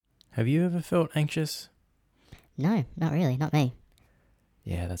Have you ever felt anxious? No, not really, not me.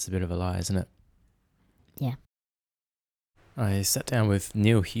 Yeah, that's a bit of a lie, isn't it? Yeah. I sat down with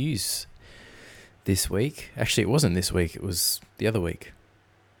Neil Hughes this week. Actually, it wasn't this week, it was the other week.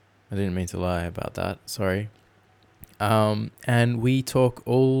 I didn't mean to lie about that, sorry. And we talk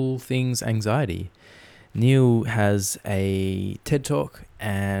all things anxiety. Neil has a TED Talk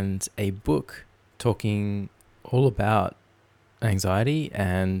and a book talking all about anxiety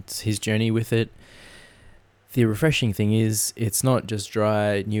and his journey with it. The refreshing thing is it's not just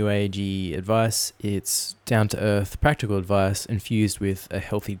dry, new agey advice, it's down to earth, practical advice infused with a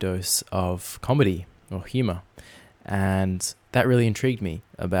healthy dose of comedy or humor. And that really intrigued me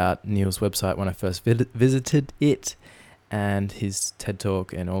about Neil's website when I first visited it, and his TED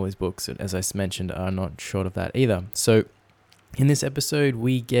Talk and all his books, as I mentioned, are not short of that either. So in this episode,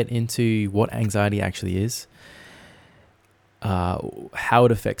 we get into what anxiety actually is, how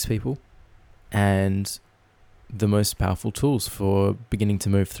it affects people, and the most powerful tools for beginning to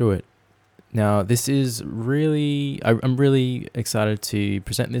move through it. Now, this is really, I'm really excited to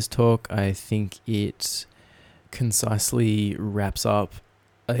present this talk. I think it concisely wraps up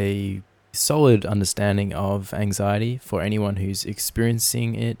a solid understanding of anxiety for anyone who's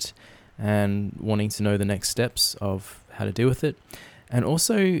experiencing it and wanting to know the next steps of how to deal with it. And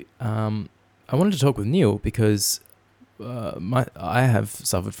also, I wanted to talk with Neil because I have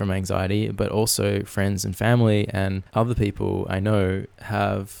suffered from anxiety, but also friends and family and other people I know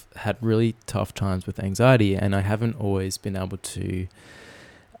have had really tough times with anxiety, and I haven't always been able to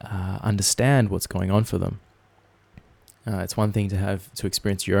understand what's going on for them. It's one thing to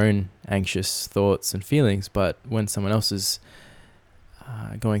experience your own anxious thoughts and feelings, but when someone else is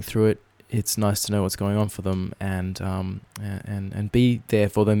going through it, it's nice to know what's going on for them and be there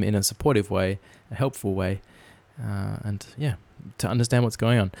for them in a supportive way, a helpful way. To understand what's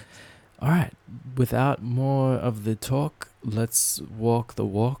going on. All right, without more of the talk, let's walk the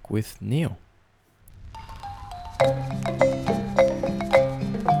walk with Neil.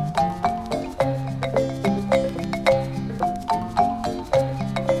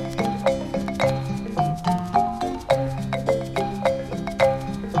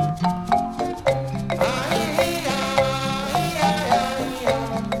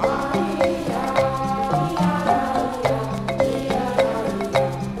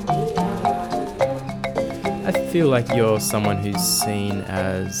 I feel like you're someone who's seen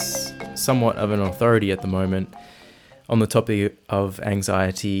as somewhat of an authority at the moment on the topic of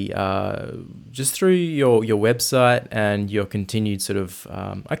anxiety, just through your website and your continued sort of,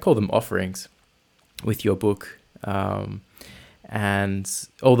 I call them offerings with your book, and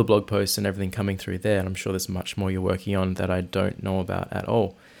all the blog posts and everything coming through there. And I'm sure there's much more you're working on that I don't know about at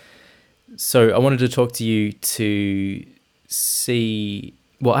all. So I wanted to talk to you to see...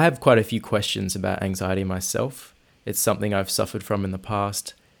 Well, I have quite a few questions about anxiety myself. It's something I've suffered from in the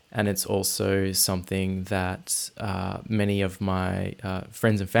past, and it's also something that many of my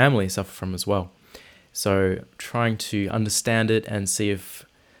friends and family suffer from as well. So trying to understand it and see if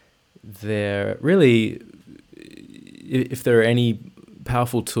there are any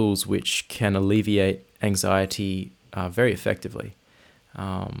powerful tools which can alleviate anxiety very effectively.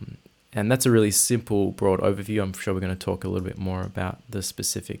 And that's a really simple, broad overview. I'm sure we're going to talk a little bit more about the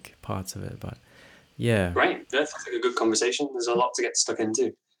specific parts of it, but yeah. Right, that sounds like a good conversation. There's a lot to get stuck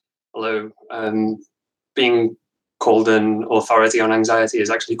into. Although being called an authority on anxiety is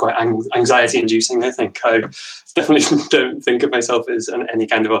actually quite anxiety-inducing, I think. I definitely don't think of myself as any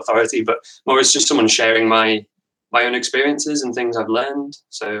kind of authority, but more as just someone sharing my own experiences and things I've learned.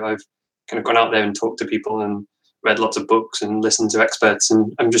 So I've kind of gone out there and talked to people and read lots of books and listened to experts,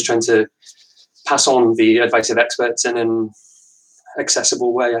 and I'm just trying to pass on the advice of experts in an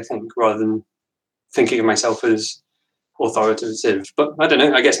accessible way, I think, rather than thinking of myself as authoritative. But I don't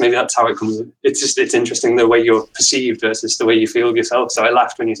know, I guess maybe that's how it comes. It's interesting the way you're perceived versus the way you feel yourself. So I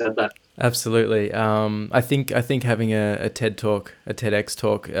laughed when you said that. Absolutely. I think having a TED Talk, a TEDx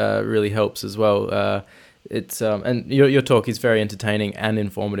talk, really helps as well. It's and your talk is very entertaining and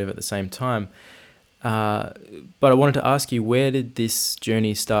informative at the same time. But I wanted to ask you, where did this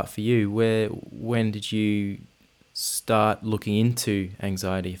journey start for you? When did you start looking into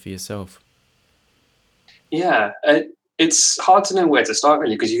anxiety for yourself? Yeah, it's hard to know where to start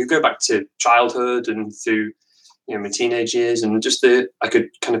really, because you could go back to childhood and through my teenage years, and I could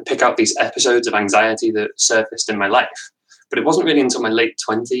kind of pick out these episodes of anxiety that surfaced in my life. But it wasn't really until my late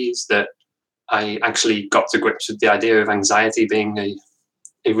 20s that I actually got to grips with the idea of anxiety being a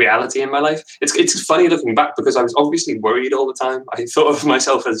reality in my life. It's funny looking back, because I was obviously worried all the time. I thought of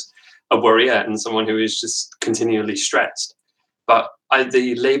myself as a worrier and someone who is just continually stressed. But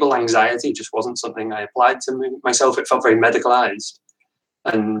the label anxiety just wasn't something I applied to myself. It felt very medicalized.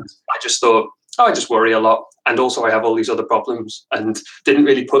 And I just thought, oh, I just worry a lot. And also I have all these other problems, and didn't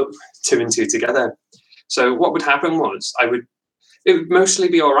really put two and two together. So what would happen was it would mostly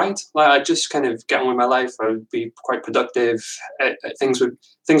be all right. Like, I'd just kind of get on with my life. I would be quite productive. Things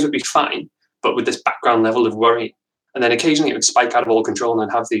would be fine, but with this background level of worry. And then occasionally it would spike out of all control, and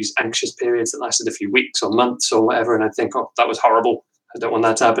I'd have these anxious periods that lasted a few weeks or months or whatever. And I'd think, oh, that was horrible. I don't want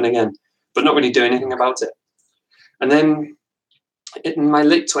that to happen again, but not really do anything about it. And then in my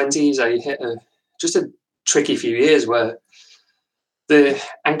late 20s, I hit just a tricky few years where the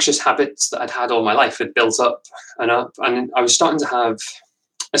anxious habits that I'd had all my life had built up and up. And I was starting to have,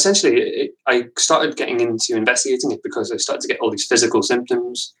 essentially, I started getting into investigating it because I started to get all these physical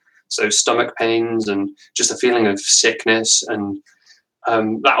symptoms. So stomach pains and just a feeling of sickness. And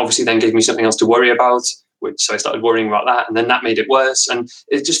that obviously then gave me something else to worry about, so I started worrying about that. And then that made it worse. And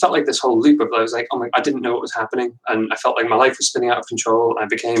it just felt like this whole loop of, I was like, oh my, I didn't know what was happening. And I felt like my life was spinning out of control. I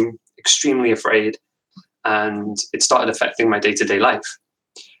became extremely afraid. And it started affecting my day-to-day life.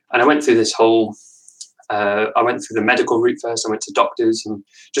 And I went through this whole, I went through the medical route first. I went to doctors and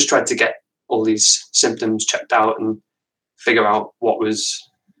just tried to get all these symptoms checked out and figure out what was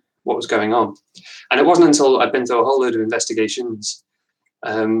going on. And it wasn't until I'd been through a whole load of investigations,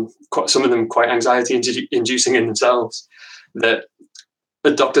 some of them quite anxiety-inducing in themselves, that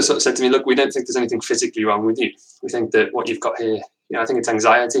the doctor sort of said to me, look, we don't think there's anything physically wrong with you. We think that what you've got here, I think it's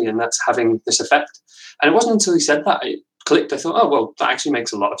anxiety, and that's having this effect. And it wasn't until he said that it clicked. I thought, oh, well, that actually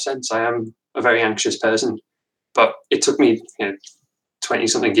makes a lot of sense. I am a very anxious person. But it took me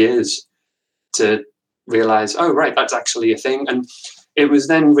 20-something years to realize, oh, right, that's actually a thing. And it was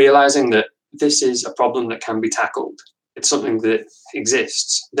then realizing that this is a problem that can be tackled. It's something that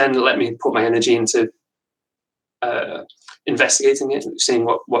exists. Then let me put my energy into investigating it, seeing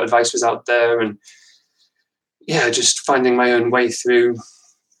what advice was out there, and just finding my own way through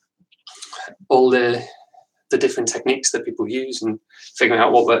all the different techniques that people use and figuring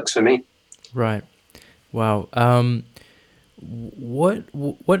out what works for me. Right. Wow.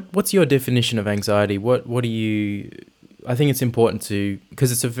 What's your definition of anxiety? What do you? I think it's important to,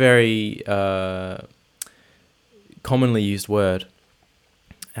 because it's a very commonly used word,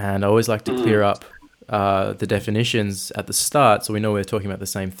 and I always like to clear up the definitions at the start so we know we're talking about the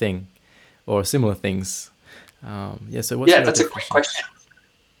same thing or similar things. So what's your that's definition? A great question.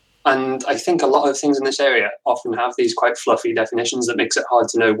 And I think a lot of things in this area often have these quite fluffy definitions that makes it hard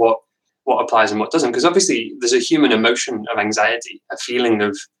to know what applies and what doesn't. Because obviously there's a human emotion of anxiety, a feeling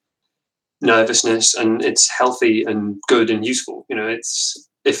of nervousness, and it's healthy and good and useful. It's,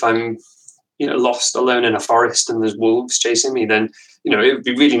 if I'm lost alone in a forest and there's wolves chasing me, then it would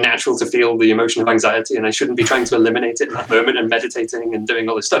be really natural to feel the emotion of anxiety, and I shouldn't be trying to eliminate it in that moment and meditating and doing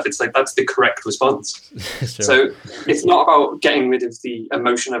all this stuff. It's like, that's the correct response. Sure. So it's not about getting rid of the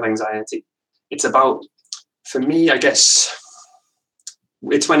emotion of anxiety. It's about, for me, I guess,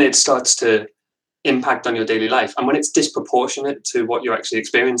 it's when it starts to impact on your daily life and when it's disproportionate to what you're actually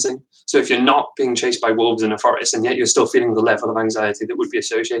experiencing. So if you're not being chased by wolves in a forest and yet you're still feeling the level of anxiety that would be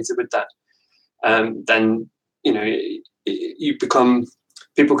associated with that, then you can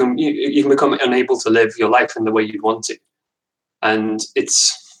become unable to live your life in the way you'd want to. And so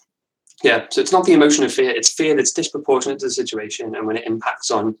it's not the emotion of fear, it's fear that's disproportionate to the situation, and when it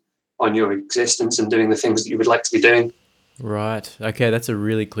impacts on your existence and doing the things that you would like to be doing. Right. Okay, that's a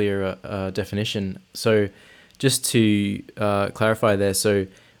really clear definition. So just to clarify there, so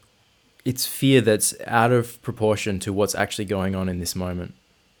it's fear that's out of proportion to what's actually going on in this moment.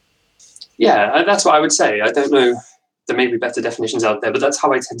 Yeah, that's what I would say. I don't know, there may be better definitions out there, but that's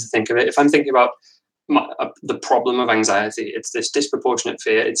how I tend to think of it. If I'm thinking about the problem of anxiety, it's this disproportionate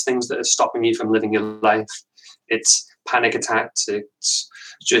fear. It's things that are stopping you from living your life. It's panic attacks. It's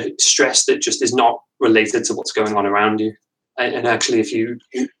just stress that just is not related to what's going on around you. And actually,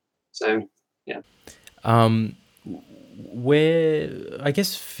 where, I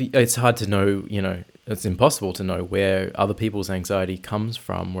guess it's hard to know, it's impossible to know where other people's anxiety comes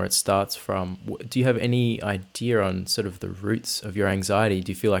from, where it starts from. Do you have any idea on sort of the roots of your anxiety?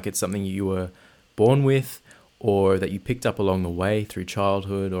 Do you feel like it's something you were born with, or that you picked up along the way through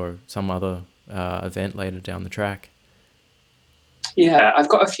childhood or some other event later down the track? Yeah, I've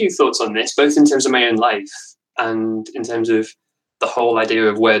got a few thoughts on this, both in terms of my own life and in terms of the whole idea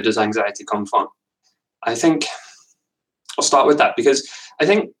of where does anxiety come from. I think I'll start with that because I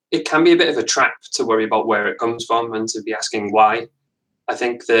think it can be a bit of a trap to worry about where it comes from and to be asking why. I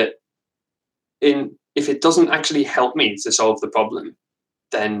think that if it doesn't actually help me to solve the problem,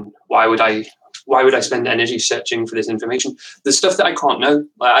 then why would I why would I spend energy searching for this information? The stuff that I can't know.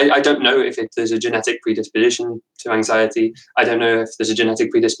 I don't know if there's a genetic predisposition to anxiety. I don't know if there's a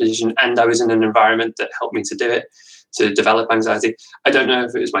genetic predisposition and I was in an environment that helped me to do it, to develop anxiety. I don't know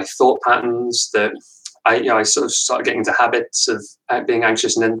if it was my thought patterns that I sort of started getting into habits of being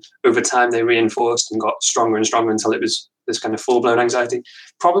anxious, and then over time they reinforced and got stronger and stronger until it was this kind of full-blown anxiety.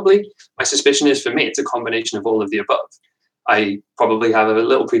 Probably, my suspicion is, for me, it's a combination of all of the above. I probably have a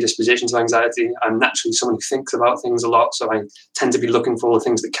little predisposition to anxiety. I'm naturally someone who thinks about things a lot, so I tend to be looking for all the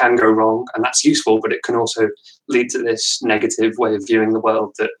things that can go wrong, and that's useful, but it can also lead to this negative way of viewing the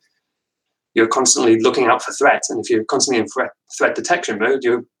world, that you're constantly looking out for threats, and if you're constantly in threat detection mode,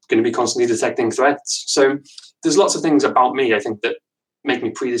 you're going to be constantly detecting threats. So there's lots of things about me, I think, that make me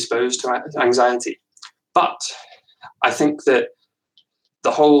predisposed to anxiety. But I think that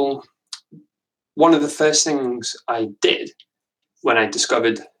one of the first things I did when I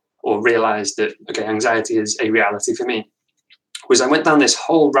discovered or realized that, okay, anxiety is a reality for me, was I went down this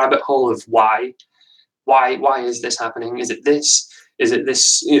whole rabbit hole of why is this happening? Is it this? Is it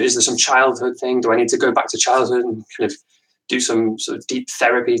this? Is there some childhood thing? Do I need to go back to childhood and kind of do some sort of deep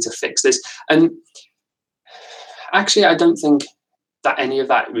therapy to fix this? And actually, I don't think that any of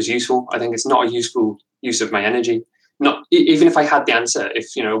that was useful. I think it's not a useful use of my energy. Not even if I had the answer, if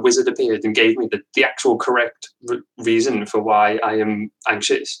a wizard appeared and gave me the actual correct reason for why I am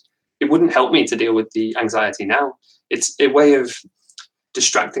anxious, it wouldn't help me to deal with the anxiety now. It's a way of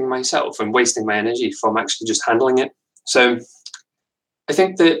distracting myself and wasting my energy from actually just handling it. So I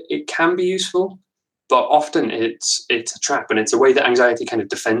think that it can be useful, but often it's a trap, and it's a way that anxiety kind of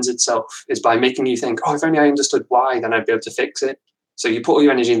defends itself, is by making you think, oh, if only I understood why, then I'd be able to fix it. So you put all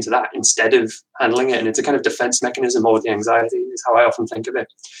your energy into that instead of handling it, and it's a kind of defense mechanism over the anxiety, is how I often think of it.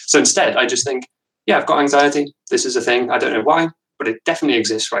 So instead, I just think, yeah, I've got anxiety. This is a thing. I don't know why, but it definitely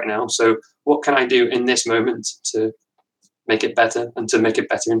exists right now. So what can I do in this moment to make it better and to make it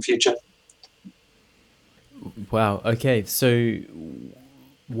better in future? Wow. Okay. So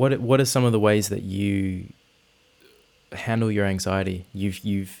what are some of the ways that you handle your anxiety?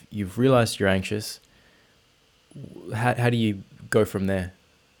 You've realized you're anxious. How do you go from there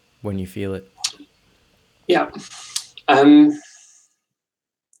when you feel it? Yeah.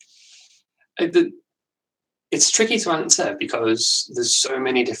 It's tricky to answer because there's so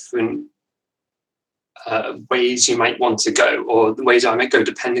many different ways you might want to go, or the ways I might go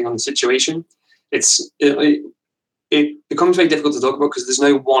depending on the situation. It becomes very difficult to talk about because there's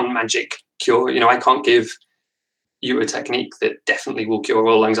no one magic cure. I can't give you a technique that definitely will cure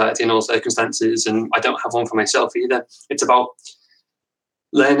all anxiety in all circumstances, and I don't have one for myself either. It's about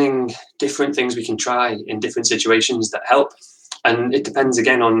learning different things we can try in different situations that help, and it depends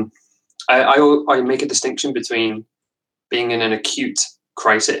again on. I make a distinction between being in an acute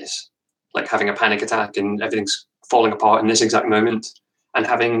crisis, like having a panic attack and everything's falling apart in this exact moment, and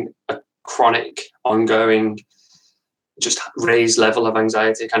having a chronic, ongoing, just raised level of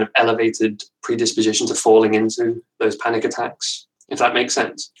anxiety, kind of elevated predisposition to falling into those panic attacks, if that makes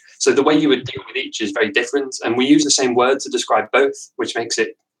sense. So the way you would deal with each is very different, and we use the same word to describe both, which makes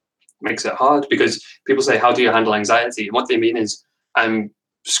it hard, because people say, how do you handle anxiety? And what they mean is, I'm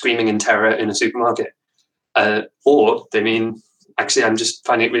screaming in terror in a supermarket. Or they mean, actually, I'm just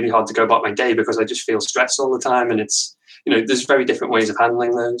finding it really hard to go about my day because I just feel stressed all the time. And it's, there's very different ways of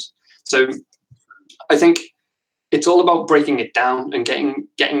handling those. So I think it's all about breaking it down and getting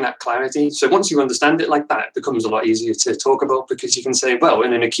that clarity. So once you understand it like that, it becomes a lot easier to talk about, because you can say, well,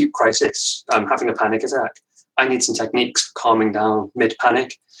 in an acute crisis, I'm having a panic attack. I need some techniques for calming down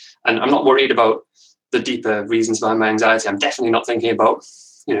mid-panic. And I'm not worried about the deeper reasons behind my anxiety. I'm definitely not thinking about,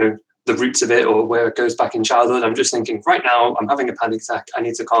 the roots of it or where it goes back in childhood. I'm just thinking, right now, I'm having a panic attack. I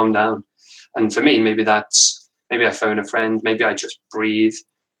need to calm down. And for me, maybe I phone a friend. Maybe I just breathe.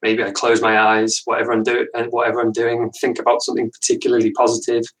 Maybe I close my eyes, whatever I'm doing, think about something particularly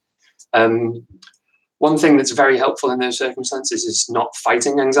positive. One thing that's very helpful in those circumstances is not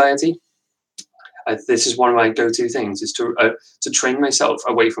fighting anxiety. This is one of my go-to things, is to train myself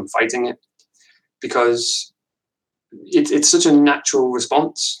away from fighting it, because it's such a natural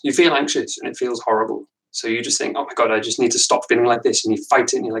response. You feel anxious and it feels horrible. So you just think, oh my God, I just need to stop feeling like this. And you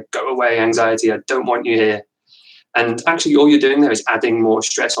fight it and you're like, go away, anxiety. I don't want you here. And actually, all you're doing there is adding more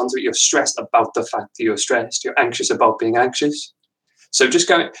stress onto it. You're stressed about the fact that you're stressed. You're anxious about being anxious. So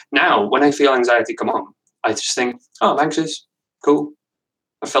just now, when I feel anxiety come on, I just think, oh, I'm anxious. Cool.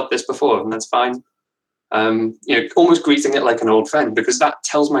 I felt this before, and that's fine. Almost greeting it like an old friend, because that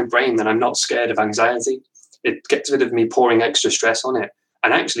tells my brain that I'm not scared of anxiety. It gets rid of me pouring extra stress on it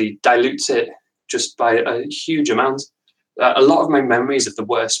and actually dilutes it just by a huge amount. A lot of my memories of the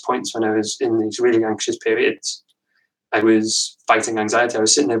worst points when I was in these really anxious periods, I was fighting anxiety. I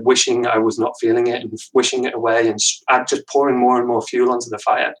was sitting there wishing I was not feeling it and wishing it away, and just pouring more and more fuel onto the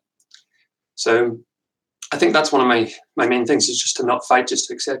fire. So I think that's one of my main things, is just to not fight, just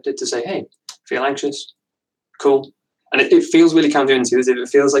to accept it, to say, hey, feel anxious, cool. And it feels really counterintuitive. It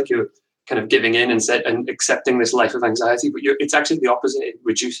feels like you're kind of giving in and accepting this life of anxiety, but it's actually the opposite. It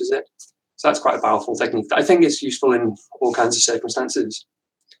reduces it. So that's quite a powerful technique that I think is useful in all kinds of circumstances.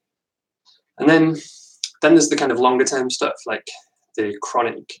 And then there's the kind of longer term stuff, like the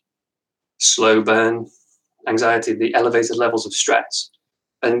chronic slow burn anxiety, the elevated levels of stress.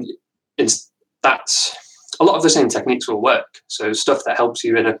 And that's a lot of the same techniques will work. So stuff that helps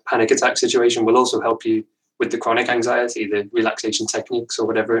you in a panic attack situation will also help you with the chronic anxiety, the relaxation techniques or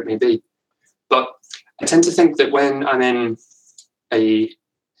whatever it may be. But I tend to think that when I'm in a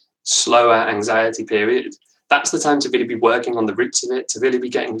slower anxiety period, that's the time to really be working on the roots of it, to really be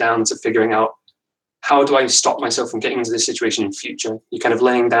getting down to figuring out, how do I stop myself from getting into this situation in future? You're kind of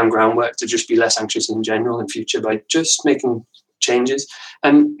laying down groundwork to just be less anxious in general in future by just making changes.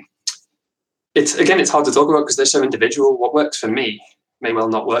 And it's hard to talk about because they're so individual. What works for me may well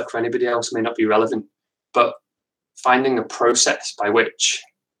not work for anybody else, may not be relevant. But finding a process by which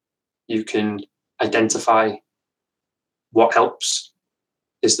you can identify what helps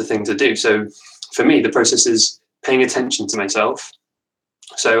is the thing to do. So for me, the process is paying attention to myself.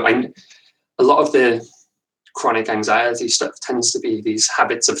 So a lot of the chronic anxiety stuff tends to be these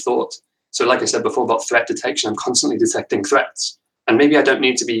habits of thought. So like I said before about threat detection, I'm constantly detecting threats. And maybe I don't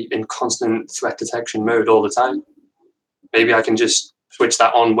need to be in constant threat detection mode all the time. Maybe I can just switch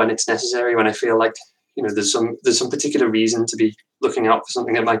that on when it's necessary, when I feel like, there's some particular reason to be looking out for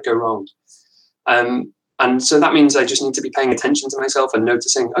something that might go wrong. And so that means I just need to be paying attention to myself and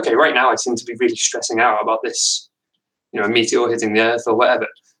noticing, okay, right now I seem to be really stressing out about this, a meteor hitting the earth or whatever.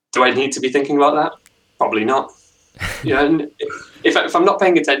 Do I need to be thinking about that? Probably not. And if I'm not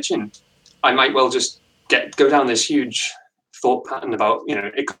paying attention, I might well just go down this huge thought pattern about,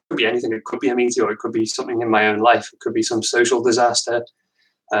 it could be anything. It could be a meteor. It could be something in my own life. It could be some social disaster.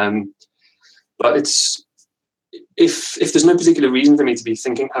 But if there's no particular reason for me to be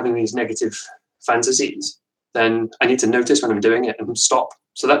having these negative fantasies, then I need to notice when I'm doing it and stop.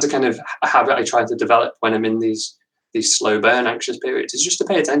 So that's a kind of a habit I try to develop when I'm in these slow burn anxious periods, is just to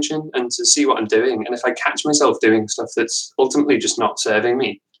pay attention and to see what I'm doing. And if I catch myself doing stuff that's ultimately just not serving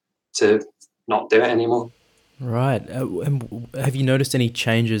me, to not do it anymore. Right. And have you noticed any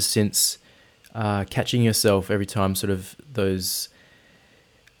changes since catching yourself every time sort of those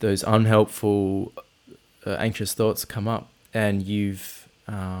unhelpful anxious thoughts come up, and you've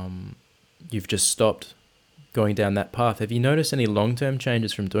just stopped going down that path? Have you noticed any long-term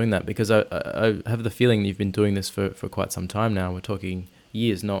changes from doing that? Because I have the feeling you've been doing this for quite some time now. We're talking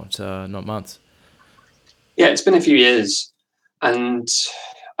years, not months. Yeah, it's been a few years. And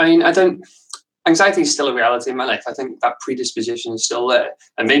I mean, anxiety is still a reality in my life. I think that predisposition is still there.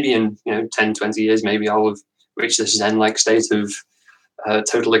 And maybe in 10, 20 years, maybe I'll have reached this Zen-like state of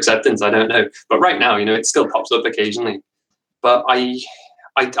total acceptance. I don't know. But right now, it still pops up occasionally. But I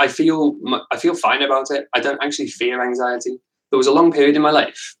feel fine about it. I don't actually fear anxiety. There was a long period in my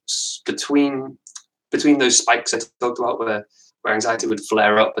life between those spikes I talked about where anxiety would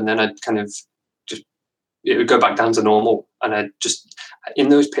flare up, and then I'd kind of it would go back down to normal. And in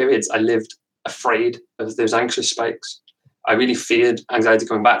those periods, I lived afraid of those anxious spikes. I really feared anxiety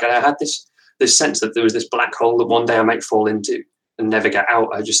coming back. And I had this sense that there was this black hole that one day I might fall into and never get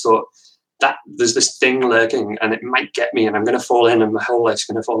out. I just thought that there's this thing lurking and it might get me and I'm going to fall in and my whole life's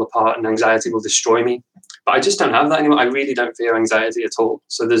going to fall apart and anxiety will destroy me. But I just don't have that anymore. I really don't fear anxiety at all.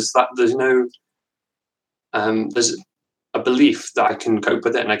 So there's a belief that I can cope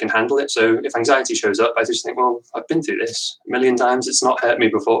with it and I can handle it. So if anxiety shows up, I just think, well, I've been through this a million times. It's not hurt me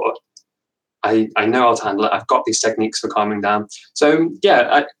before. I know how to handle it. I've got these techniques for calming down. So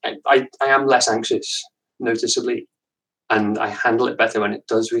yeah, I am less anxious noticeably, and I handle it better when it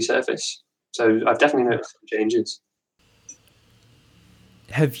does resurface. So I've definitely noticed some changes.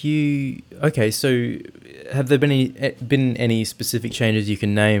 So have there been any specific changes you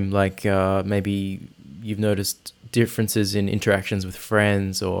can name? Like maybe you've noticed differences in interactions with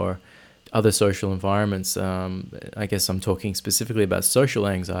friends or other social environments. I guess I'm talking specifically about social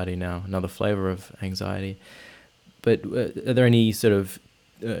anxiety now, another flavor of anxiety. But are there any sort of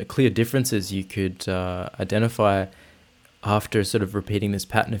clear differences you could identify after sort of repeating this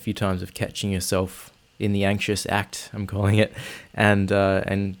pattern a few times of catching yourself in the anxious act, I'm calling it, and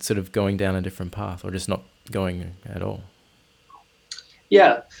sort of going down a different path, or just not going at all?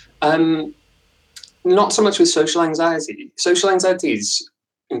 Yeah. Not so much with social anxiety. Social anxiety is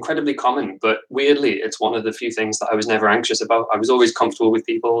incredibly common, but weirdly, it's one of the few things that I was never anxious about. I was always comfortable with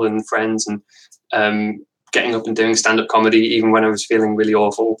people and friends, and getting up and doing stand-up comedy, even when I was feeling really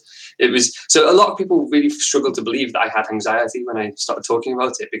awful. It was so a lot of people really struggled to believe that I had anxiety when I started talking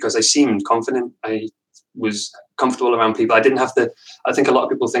about it, because I seemed confident. I was comfortable around people. I didn't have to. I think a lot of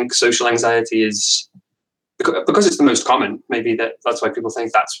people think social anxiety is because it's the most common. Maybe that's why people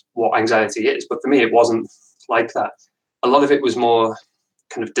think that's what anxiety is. But for me, it wasn't like that. A lot of it was more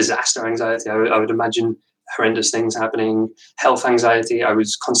kind of disaster anxiety. I would imagine horrendous things happening. Health anxiety. I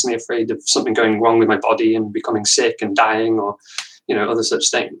was constantly afraid of something going wrong with my body and becoming sick and dying, or other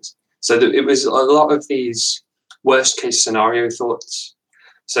such things. So it was a lot of these worst case scenario thoughts.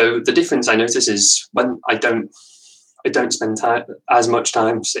 So the difference I notice is when I don't spend as much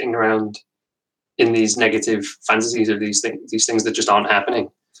time sitting around in these negative fantasies of these things that just aren't happening.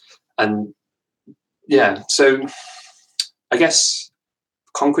 And yeah, so I guess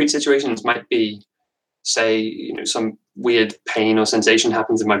concrete situations might be, say, some weird pain or sensation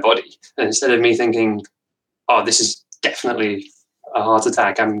happens in my body, and instead of me thinking, oh, this is definitely a heart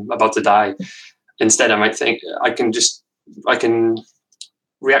attack, I'm about to die, instead I might think I can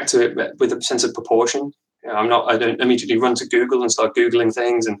react to it with a sense of proportion. I don't immediately run to Google and start Googling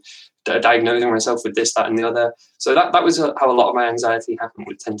things and diagnosing myself with this, that, and the other. So that was how a lot of my anxiety happened.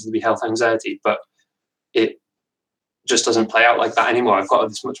 Would tend to be health anxiety, but it just doesn't play out like that anymore. I've got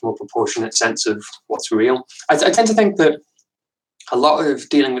this much more proportionate sense of what's real. I tend to think that a lot of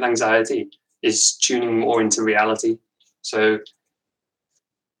dealing with anxiety is tuning more into reality. So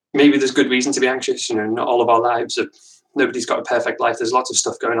maybe there's good reason to be anxious. Not all of our lives nobody's got a perfect life. There's lots of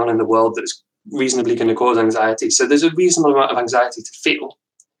stuff going on in the world that's reasonably going to cause anxiety. So there's a reasonable amount of anxiety to feel.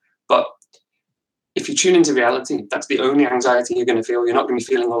 But if you tune into reality, that's the only anxiety you're going to feel. You're not going to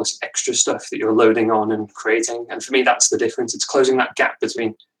be feeling all this extra stuff that you're loading on and creating. And for me, that's the difference. It's closing that gap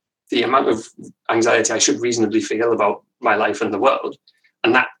between the amount of anxiety I should reasonably feel about my life and the world.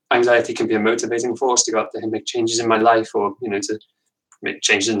 And that anxiety can be a motivating force to go out there and make changes in my life, or, to make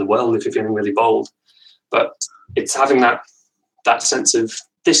changes in the world if you're feeling really bold. But it's having that sense of,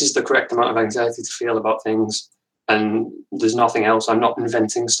 this is the correct amount of anxiety to feel about things, and there's nothing else. I'm not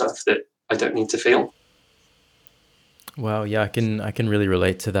inventing stuff that I don't need to feel. Wow, yeah, I can really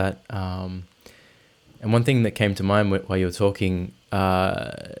relate to that. And one thing that came to mind while you were talking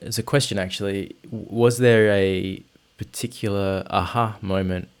is a question, actually. Was there a particular aha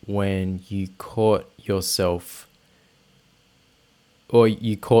moment when you caught yourself, or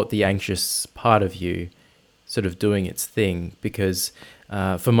you caught the anxious part of you sort of doing its thing? Because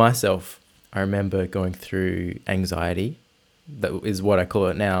for myself, I remember going through anxiety, that is what I call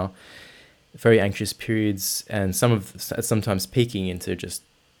it now, very anxious periods, and sometimes peaking into just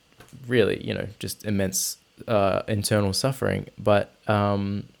really, just immense internal suffering. But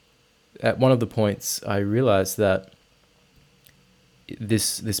at one of the points, I realized that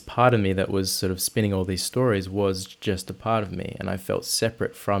this part of me that was sort of spinning all these stories was just a part of me, and I felt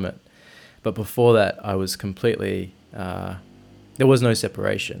separate from it. But before that, I was completely, there was no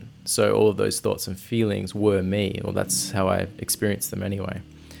separation. So all of those thoughts and feelings were me, or that's how I experienced them anyway.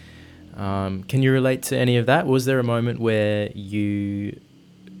 Can you relate to any of that? Was there a moment where you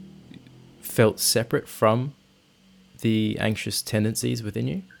felt separate from the anxious tendencies within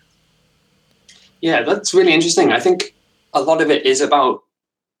you? Yeah, that's really interesting. I think a lot of it is about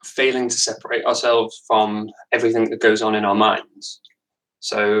failing to separate ourselves from everything that goes on in our minds.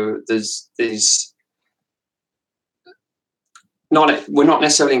 So we're not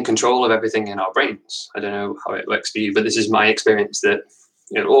necessarily in control of everything in our brains. I don't know how it works for you, but this is my experience, that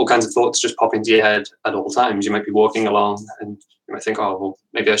all kinds of thoughts just pop into your head at all times. You might be walking along and you might think, oh, well,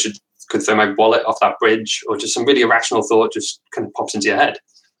 maybe I could throw my wallet off that bridge, or just some really irrational thought just kind of pops into your head.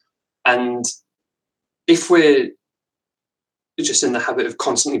 And if we're just in the habit of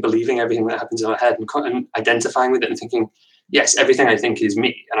constantly believing everything that happens in our head and identifying with it and thinking, yes, everything I think is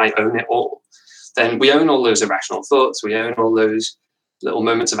me and I own it all, then we own all those irrational thoughts. We own all those little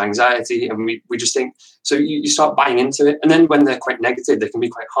moments of anxiety, and we just think, so you start buying into it. And then when they're quite negative, they can be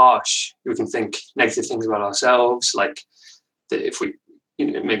quite harsh. We can think negative things about ourselves, like that if we,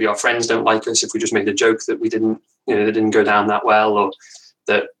 maybe our friends don't like us if we just made a joke that that didn't go down that well, or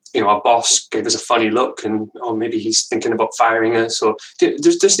that our boss gave us a funny look and maybe he's thinking about firing us, or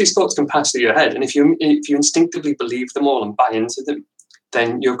just these thoughts can pass through your head. And if you instinctively believe them all and buy into them,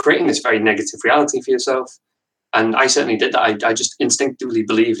 then you're creating this very negative reality for yourself. And I certainly did that. I just instinctively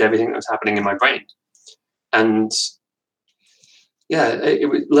believed everything that was happening in my brain. And yeah, it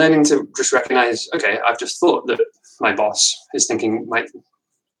was learning to just recognize, okay, I've just thought that my boss is thinking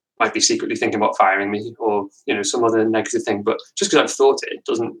might be secretly thinking about firing me, or some other negative thing. But just because I've thought it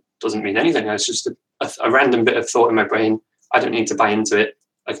doesn't mean anything. It's just a random bit of thought in my brain. I don't need to buy into it.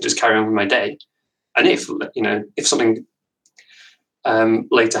 I can just carry on with my day. And if something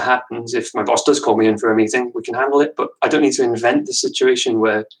later happens, if my boss does call me in for a meeting, we can handle it. But I don't need to invent the situation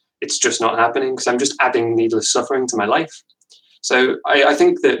where it's just not happening, because I'm just adding needless suffering to my life. So I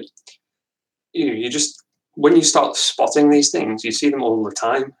think that you just, when you start spotting these things, you see them all the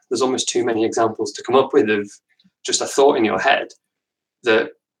time. There's almost too many examples to come up with of just a thought in your head that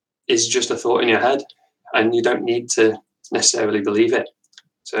is just a thought in your head, and you don't need to necessarily believe it.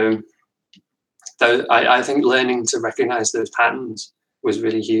 So I think learning to recognize those patterns was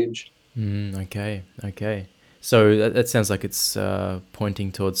really huge. Okay. So that sounds like it's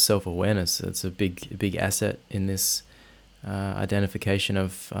pointing towards self-awareness. It's a big asset in this identification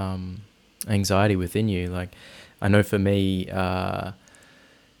of anxiety within you. Like, I know for me,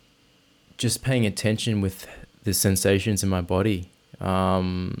 just paying attention with the sensations in my body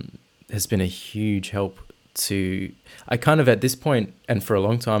has been a huge help to, I kind of at this point, and for a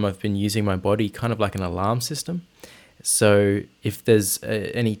long time, I've been using my body kind of like an alarm system. So if there's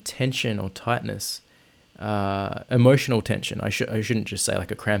any tension or tightness, emotional tension, I shouldn't just say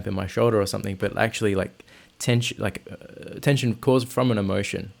like a cramp in my shoulder or something, but actually like tension caused from an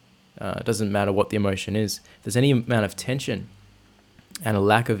emotion. It doesn't matter what the emotion is. If there's any amount of tension and a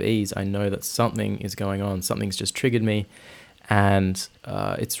lack of ease, I know that something is going on. Something's just triggered me. And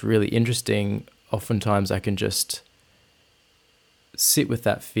it's really interesting. Oftentimes I can just sit with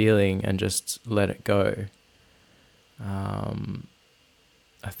that feeling and just let it go. I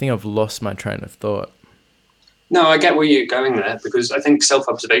think I've lost my train of thought. No, I get where you're going there, because I think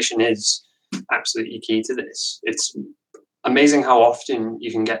self-observation is absolutely key to this. It's amazing how often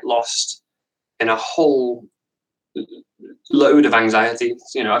you can get lost in a whole load of anxiety.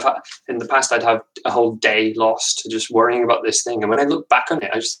 I've had, in the past, I'd have a whole day lost to just worrying about this thing. And when I look back on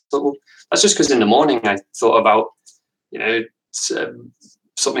it, I just thought, well, that's just because in the morning I thought about,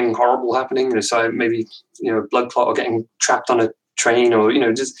 something horrible happening. So maybe, blood clot or getting trapped on a train, or,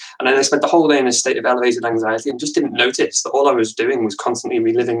 and then I spent the whole day in a state of elevated anxiety and just didn't notice that all I was doing was constantly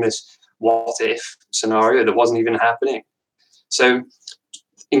reliving this what if scenario that wasn't even happening. So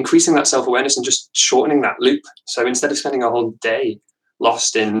increasing that self-awareness and just shortening that loop. So instead of spending a whole day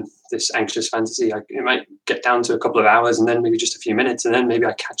lost in this anxious fantasy, it might get down to a couple of hours, and then maybe just a few minutes, and then maybe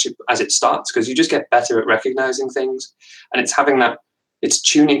I catch it as it starts, because you just get better at recognizing things. And it's having that, it's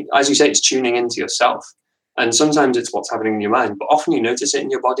tuning, as you say, it's tuning into yourself. And sometimes it's what's happening in your mind, but often you notice it in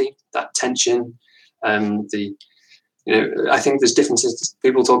your body, that tension, I think there's differences.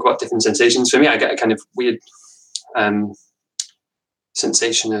 People talk about different sensations. For me, I get a kind of weird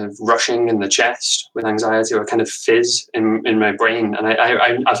sensation of rushing in the chest with anxiety, or a kind of fizz in my brain. And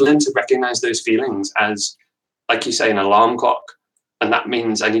I've learned to recognize those feelings as, like you say, an alarm clock. And that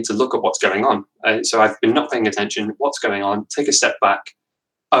means I need to look at what's going on. So I've been not paying attention. What's going on? Take a step back.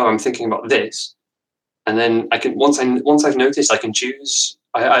 Oh, I'm thinking about this. And then I can, once I've noticed, I can choose.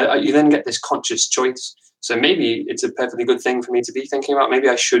 You then get this conscious choice. So maybe it's a perfectly good thing for me to be thinking about. Maybe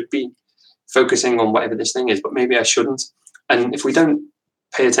I should be focusing on whatever this thing is, but maybe I shouldn't. And if we don't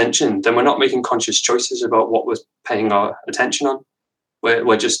pay attention, then we're not making conscious choices about what we're paying our attention on.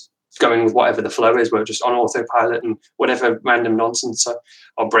 We're just going with whatever the flow is. We're just on autopilot, and whatever random nonsense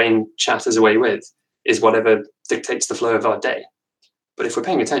our brain chatters away with is whatever dictates the flow of our day. But if we're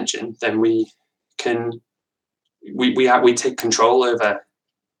paying attention, then we take control over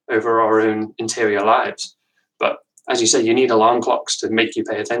our own interior lives. But as you say, you need alarm clocks to make you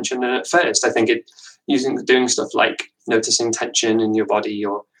pay attention. And at first, I think doing stuff like noticing tension in your body,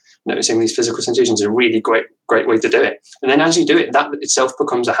 or noticing these physical sensations, is a really great way to do it. And then as you do it, that itself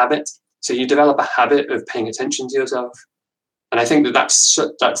becomes a habit. So you develop a habit of paying attention to yourself. And I think that's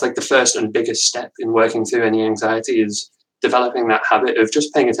like the first and biggest step in working through any anxiety, is developing that habit of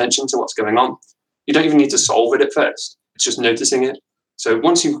just paying attention to what's going on. You don't even need to solve it at first. It's just noticing it. So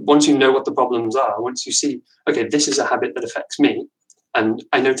once you know what the problems are, once you see, okay, this is a habit that affects me, and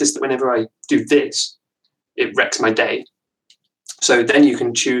I notice that whenever I do this, it wrecks my day. So then you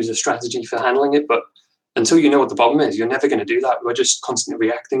can choose a strategy for handling it. But until you know what the problem is, you're never going to do that. We're just constantly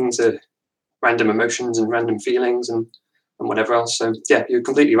reacting to random emotions and random feelings and whatever else. So yeah, you're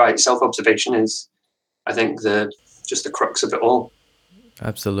completely right. Self-observation is, I think, just the crux of it all.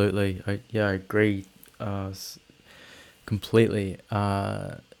 Absolutely. I agree completely.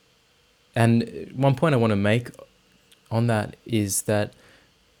 And one point I want to make on that is that,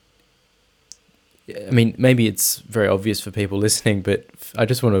 I mean, maybe it's very obvious for people listening, but I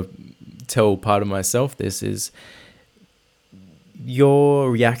just want to tell part of myself this is,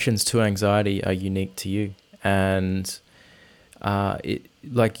 your reactions to anxiety are unique to you. And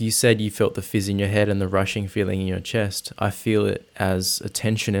like you said, you felt the fizz in your head and the rushing feeling in your chest. I feel it as a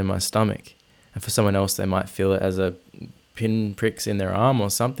tension in my stomach. And for someone else, they might feel it as a pin pricks in their arm or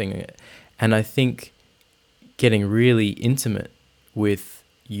something. And I think getting really intimate with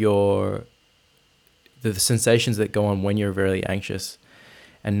the sensations that go on when you're very anxious,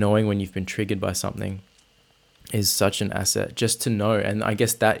 and knowing when you've been triggered by something is such an asset, just to know. And I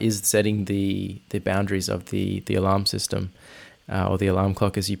guess that is setting the boundaries of the alarm system, or the alarm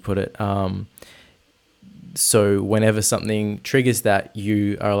clock, as you put it. So whenever something triggers that,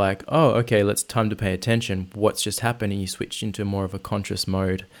 you are like, oh, okay, it's time to pay attention. What's just happened? And you switch into more of a conscious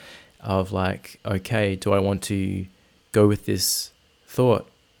mode of like, okay, do I want to go with this thought?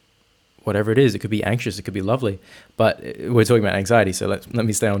 Whatever it is, it could be anxious, it could be lovely, but we're talking about anxiety, so let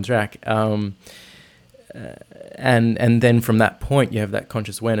me stay on track. And then from that point, you have that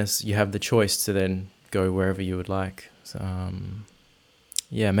conscious awareness, you have the choice to then go wherever you would like. So,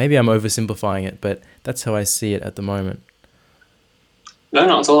 yeah, maybe I'm oversimplifying it, but that's how I see it at the moment. No,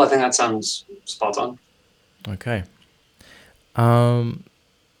 not at all. I think that sounds spot on. Okay.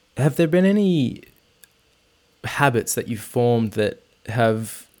 Have there been any habits that you've formed that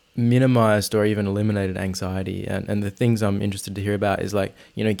have minimized or even eliminated anxiety? And the things I'm interested to hear about is like,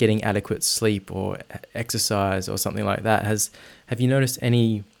 getting adequate sleep or exercise or something like that. Have you noticed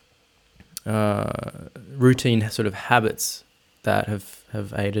any routine sort of habits that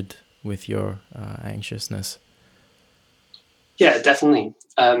have aided with your anxiousness? Yeah, definitely.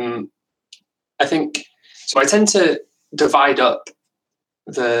 I think so. I tend to divide up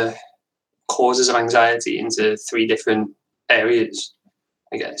the causes of anxiety into 3 different areas,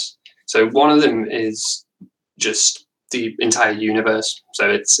 I guess. So one of them is just the entire universe. So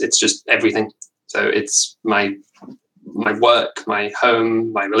it's just everything. So it's my work, my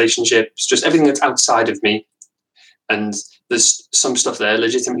home, my relationships, just everything that's outside of me. And there's some stuff there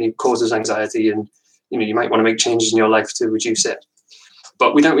legitimately causes anxiety, and you might want to make changes in your life to reduce it.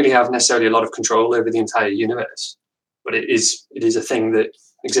 But we don't really have necessarily a lot of control over the entire universe. But it is a thing that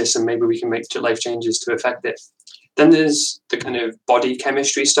exists, and maybe we can make life changes to affect it. Then there's the kind of body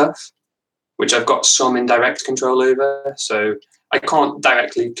chemistry stuff, which I've got some indirect control over. So I can't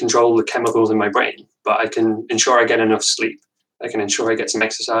directly control the chemicals in my brain, but I can ensure I get enough sleep. I can ensure I get some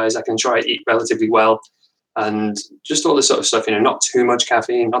exercise. I can ensure I eat relatively well, and just all this sort of stuff, not too much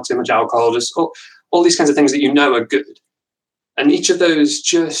caffeine, not too much alcohol, just all these kinds of things that are good. And each of those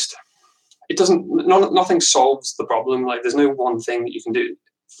nothing solves the problem. Like there's no one thing that you can do.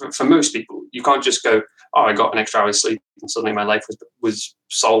 For most people, you can't just go, oh, I got an extra hour's sleep and suddenly my life was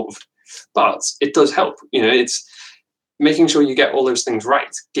solved. But it does help. It's making sure you get all those things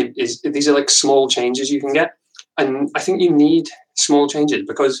right. These are like small changes you can get. And I think you need small changes,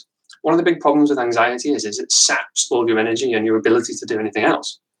 because one of the big problems with anxiety is it saps all your energy and your ability to do anything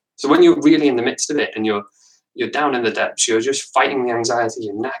else. So when you're really in the midst of it and you're down in the depths, you're just fighting the anxiety,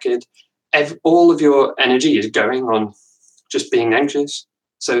 you're knackered. All of your energy is going on just being anxious.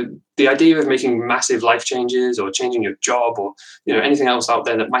 So the idea of making massive life changes or changing your job or anything else out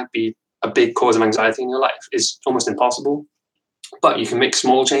there that might be a big cause of anxiety in your life is almost impossible. But you can make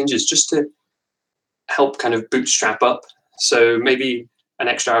small changes just to help kind of bootstrap up. So maybe an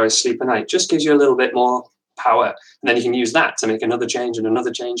extra hour's sleep a night just gives you a little bit more power. And then you can use that to make another change and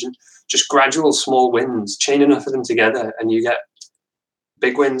another change, and just gradual small wins, chain enough of them together and you get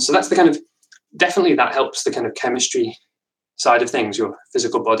big wins. So that's the kind of, definitely that helps the kind of chemistry side of things, your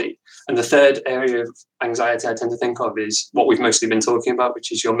physical body. And the third area of anxiety I tend to think of is what we've mostly been talking about,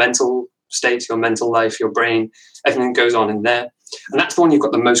 which is your mental state, your mental life, your brain, everything that goes on in there. And that's the one you've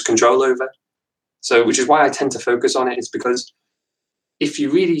got the most control over. So, which is why I tend to focus on it, is because if you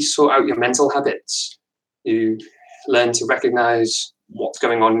really sort out your mental habits, you learn to recognize what's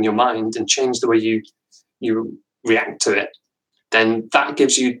going on in your mind and change the way you react to it, then that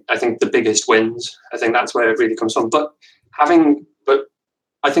gives you, I think, the biggest wins. I think that's where it really comes from. But I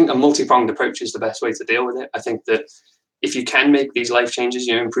think a multi-pronged approach is the best way to deal with it. I think that if you can make these life changes,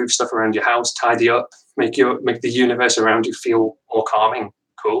 improve stuff around your house, tidy up, make the universe around you feel more calming,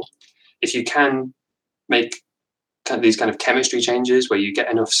 cool. If you can make these kind of chemistry changes where you get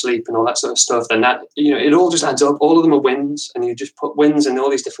enough sleep and all that sort of stuff, then that, it all just adds up. All of them are wins, and you just put wins in all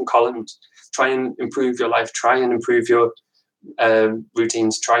these different columns. Try and improve your life, try and improve your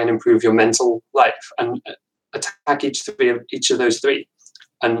routines, try and improve your mental life, and attack each of those 3.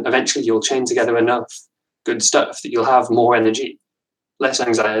 And eventually you'll chain together enough good stuff that you'll have more energy, less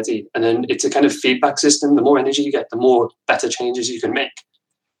anxiety. And then it's a kind of feedback system. The more energy you get, the more better changes you can make.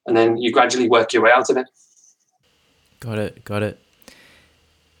 And then you gradually work your way out of it. Got it.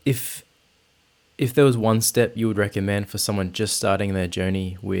 if there was one step you would recommend for someone just starting their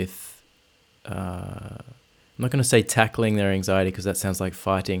journey with, I'm not going to say tackling their anxiety because that sounds like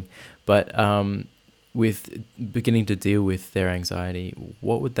fighting, but with beginning to deal with their anxiety,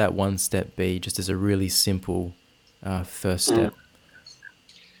 what would that one step be, just as a really simple first step?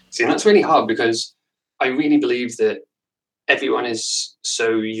 See, and that's really hard because I really believe that everyone is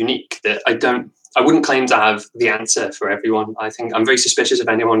so unique that I wouldn't claim to have the answer for everyone. I think I'm very suspicious of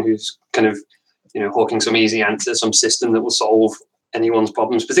anyone who's kind of, hawking some easy answer, some system that will solve anyone's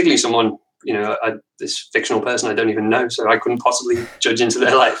problems, particularly someone, this fictional person I don't even know, so I couldn't possibly judge into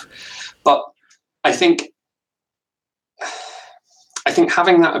their life. But I think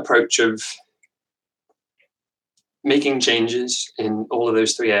having that approach of making changes in all of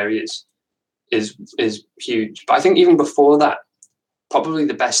those three areas is huge. But I think even before that, probably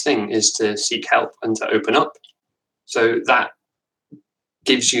the best thing is to seek help and to open up. So that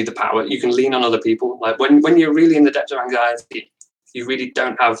gives you the power. You can lean on other people. Like when you're really in the depths of anxiety, you really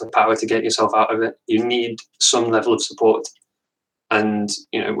don't have the power to get yourself out of it. You need some level of support. And,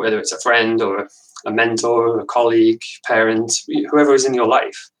 whether it's a friend or a mentor, a colleague, parent, whoever is in your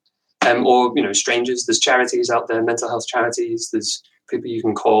life, or, strangers, there's charities out there, mental health charities, there's people you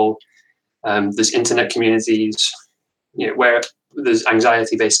can call, there's internet communities, where there's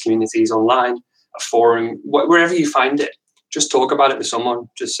anxiety-based communities online, a forum, wherever you find it, just talk about it with someone.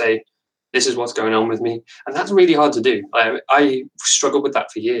 Just say, this is what's going on with me. And that's really hard to do. I struggled with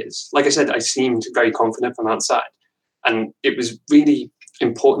that for years. Like I said, I seemed very confident from outside. And it was really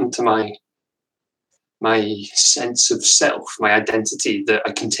important to my sense of self, my identity, that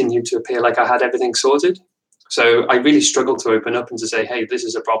I continued to appear like I had everything sorted. So I really struggled to open up and to say, hey, this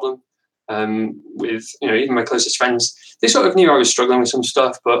is a problem. With, even my closest friends, they sort of knew I was struggling with some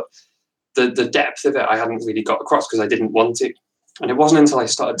stuff, but the depth of it I hadn't really got across because I didn't want to. And it wasn't until I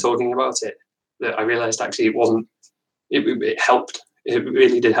started talking about it that I realized actually it helped. It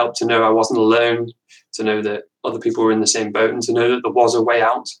really did help to know I wasn't alone, to know that other people were in the same boat, and to know that there was a way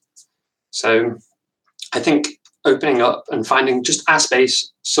out. So I think opening up and finding just a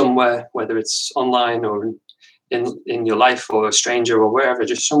space somewhere, whether it's online or in your life or a stranger or wherever,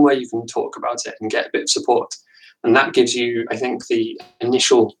 just somewhere you can talk about it and get a bit of support. And that gives you, I think, the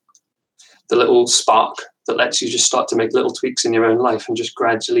little spark that lets you just start to make little tweaks in your own life and just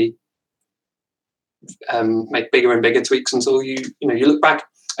gradually make bigger and bigger tweaks until you look back.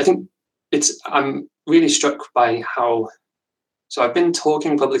 I think I'm really struck by so I've been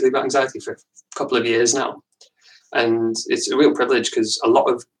talking publicly about anxiety for a couple of years now. And it's a real privilege because a lot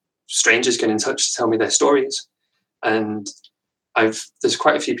of strangers get in touch to tell me their stories. And there's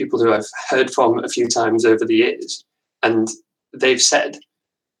quite a few people who I've heard from a few times over the years. And they've said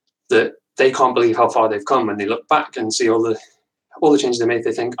that they can't believe how far they've come when they look back and see all the changes they made.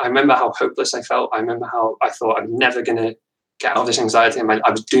 They think, I remember how hopeless I felt. I remember how I thought I'm never going to get out of this anxiety. I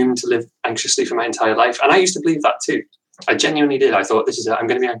was doomed to live anxiously for my entire life. And I used to believe that too. I genuinely did. I thought, this is it. I'm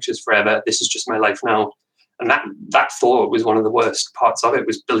going to be anxious forever. This is just my life now. And that thought was one of the worst parts of it,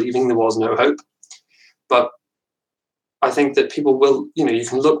 was believing there was no hope. But I think that people will, you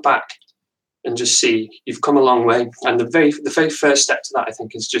can look back and just see you've come a long way. And the very first step to that, I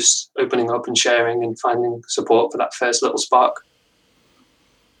think, is just opening up and sharing and finding support for that first little spark.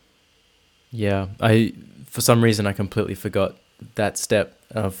 Yeah, for some reason I completely forgot that step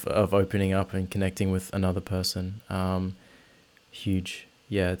of opening up and connecting with another person. Huge.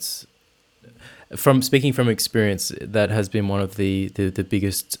 Yeah, it's speaking from experience, that has been one of the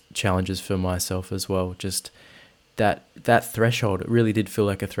biggest challenges for myself as well. Just that threshold, it really did feel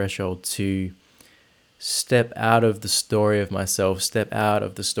like a threshold to step out of the story of myself, step out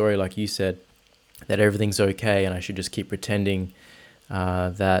of the story, like you said, that everything's okay and I should just keep pretending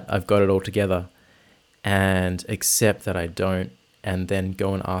that I've got it all together, and accept that I don't, and then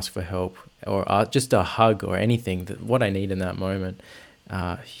go and ask for help or just a hug or anything, what I need in that moment.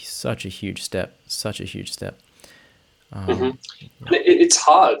 Such a huge step. Yeah. It's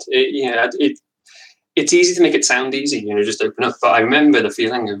hard. It's easy to make it sound easy, just open up. But I remember the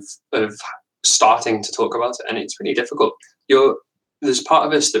feeling of starting to talk about it, and it's really difficult. There's part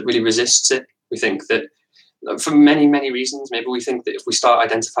of us that really resists it. We think that for many, many reasons, maybe we think that if we start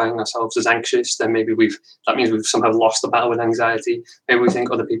identifying ourselves as anxious, then maybe that means we've somehow lost the battle with anxiety. Maybe we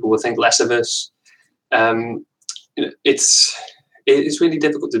think other people will think less of us. It's really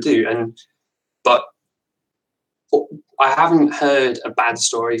difficult to do. But I haven't heard a bad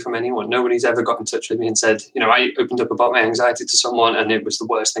story from anyone. Nobody's ever got in touch with me and said, I opened up about my anxiety to someone and it was the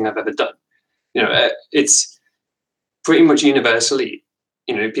worst thing I've ever done. It's pretty much universally,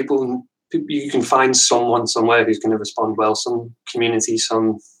 people, you can find someone somewhere who's going to respond well, some community,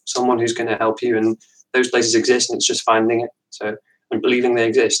 some someone who's going to help you, and those places exist, and it's just finding it. So, and believing they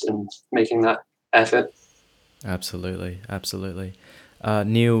exist and making that effort. Absolutely.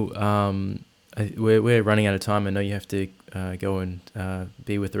 Neil, we're running out of time. I know you have to go and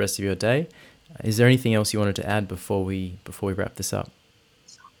be with the rest of your day. Is there anything else you wanted to add before we wrap this up?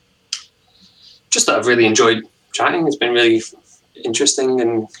 Just that I've really enjoyed chatting. It's been really interesting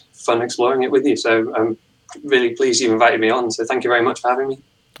and fun exploring it with you. So I'm really pleased you invited me on. So thank you very much for having me.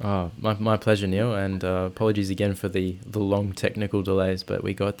 Oh, my pleasure, Neil. And apologies again for the long technical delays, but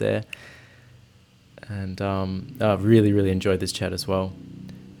we got there. And I've really enjoyed this chat as well.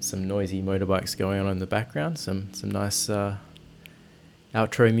 Some noisy motorbikes going on in the background. Some nice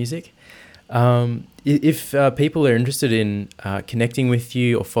outro music. If people are interested in connecting with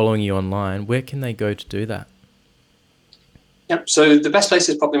you or following you online, where can they go to do that? Yep. So the best place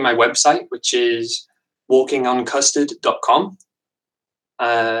is probably my website, which is walkingoncustard.com.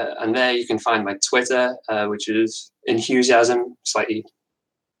 And there you can find my Twitter, which is enthusiasm. Slightly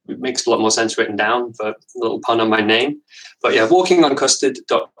makes a lot more sense written down, but a little pun on my name. But yeah,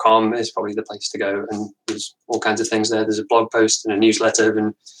 walkingoncustard.com is probably the place to go. And there's all kinds of things there. There's a blog post and a newsletter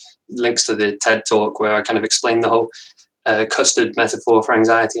and links to the TED Talk where I kind of explain the whole custard metaphor for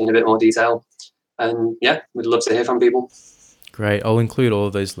anxiety in a bit more detail. And yeah, we'd love to hear from people. Great. I'll include all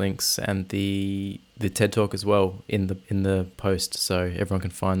of those links and the TED Talk as well in the post, so everyone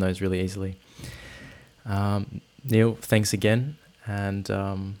can find those really easily. Neil, thanks again, and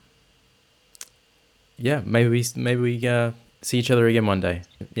maybe we see each other again one day.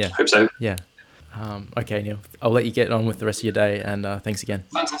 Yeah, hope so. Yeah. Okay, Neil. I'll let you get on with the rest of your day, and thanks again.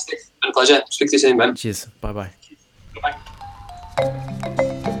 Fantastic. Been a pleasure. Speak to you soon, Ben. Cheers. Bye-bye. Bye-bye.